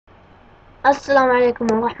السلام عليكم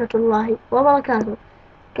ورحمة الله وبركاته.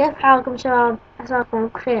 كيف حالكم شباب؟ عساكم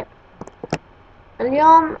بخير.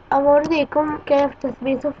 اليوم أوريكم كيف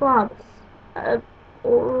تثبيت فرابس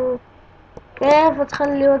وكيف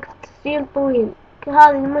تخلي وقت التسجيل طويل. هذه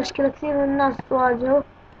المشكلة كثير من الناس تواجهه،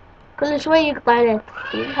 كل شوي يقطع عليه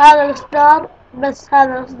التسجيل. هذا الإصدار، بس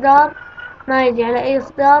هذا الإصدار ما يجي على أي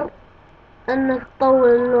إصدار إنك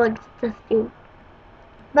تطول وقت التسجيل،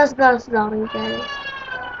 بس ذا الإصدار يجي عليه.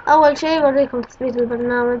 أول شي بوريكم تثبيت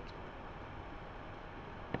البرنامج.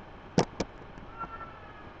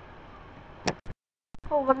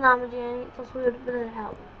 هو برنامج يعني تصوير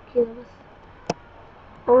بالالعاب كذا بس،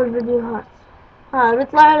 او الفيديوهات.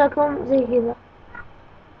 بيطلع لكم زي كذا،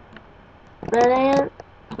 بعدين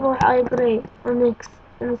تروح اي جراي ونكس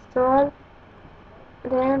انستول،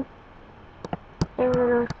 بعدين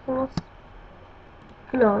خلاص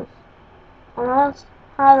كلوز. خلاص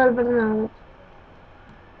هذا البرنامج.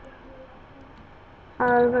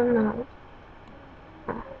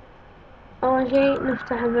 اول شي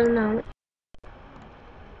نفتح البرنامج.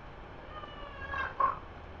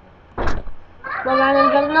 طبعا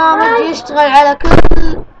البرنامج يشتغل على كل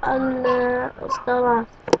الاصدارات،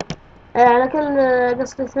 على كل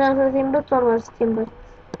قصدي 32 بت و 64 بت.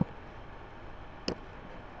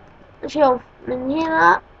 شوف من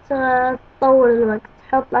هنا تطول الوقت،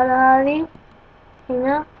 حط على هذه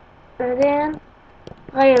هنا، بعدين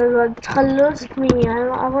غير الوقت خلوه 600،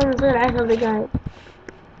 يعني أظن يصير 10 دقايق.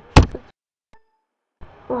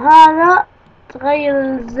 وهذا تغير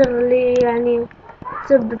الزر اللي يعني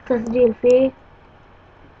تسب التسجيل فيه،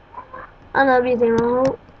 أنا أبيه زي ما هو.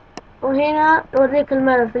 وهنا يوريك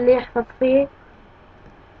الملف اللي يحفظ فيه،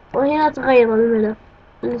 وهنا تغير الملف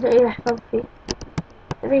اللي يحفظ فيه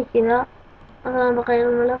زي كذا. مثلا بغير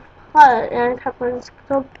الملف، يعني تحط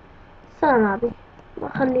الديسكتوب، بس أنا ما أبي،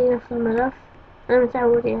 بخليه نفس الملف، أنا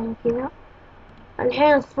متعود يعني كذا.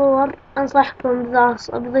 الحين الصور أنصحكم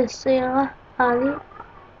بضي الصيغة هذه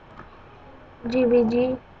JPG،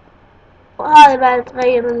 وهذا بعد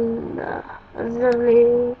تغير الزر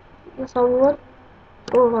اللي يصور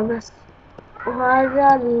صورة بس.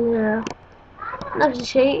 وهذا نفس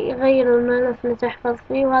الشيء يغير الملف اللي تحفظ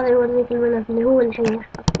فيه، وهذا يوريك الملف اللي هو الحين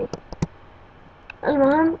يحفظ فيه.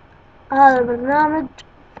 المهم هذا البرنامج،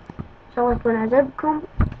 إن شاء الله يكون عجبكم.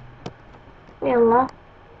 يلا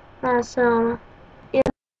مع السلامة. يلا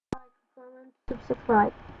لايك ومانت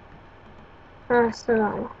وسبسكرايب. مع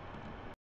السلامة.